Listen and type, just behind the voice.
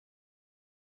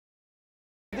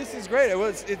this is great.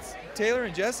 It's Taylor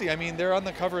and Jesse. I mean, they're on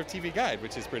the cover of TV Guide,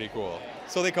 which is pretty cool.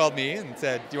 So they called me and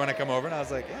said, do you want to come over? And I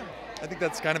was like, yeah, I think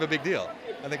that's kind of a big deal.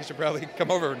 I think I should probably come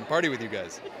over and party with you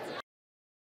guys.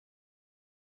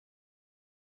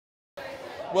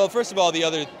 Well, first of all,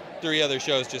 the three other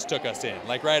shows just took us in.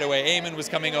 Like right away, Eamon was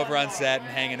coming over on set and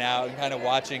hanging out and kind of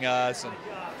watching us.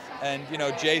 And you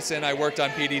know, Jason, I worked on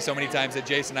PD so many times that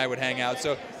Jason and I would hang out.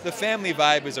 So the family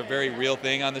vibe is a very real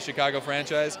thing on the Chicago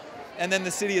franchise. And then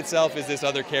the city itself is this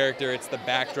other character. It's the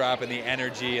backdrop and the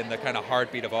energy and the kind of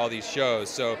heartbeat of all these shows.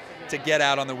 So to get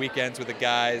out on the weekends with the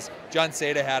guys, John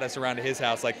Seda had us around to his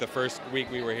house like the first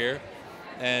week we were here.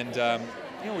 And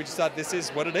you know, we just thought this is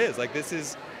what it is. Like this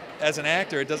is, as an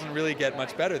actor, it doesn't really get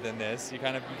much better than this. You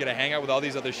get to hang out with all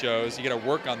these other shows. You get to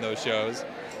work on those shows,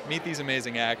 meet these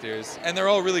amazing actors, and they're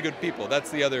all really good people. That's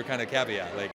the other kind of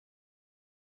caveat. Like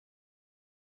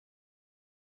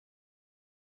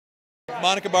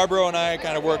Monica Barbaro and I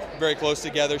kind of work very close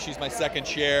together. She's my second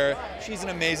chair. She's an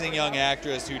amazing young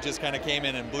actress who just kind of came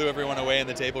in and blew everyone away in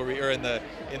the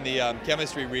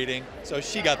chemistry reading. So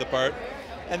she got the part.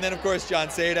 And then, of course, John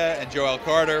Seda and Joel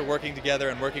Carter working together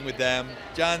and working with them.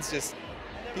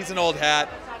 He's an old hat.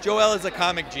 Joel is a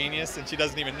comic genius, and she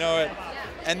doesn't even know it.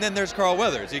 And then there's Carl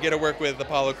Weathers. You get to work with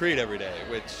Apollo Creed every day,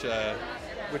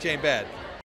 which ain't bad.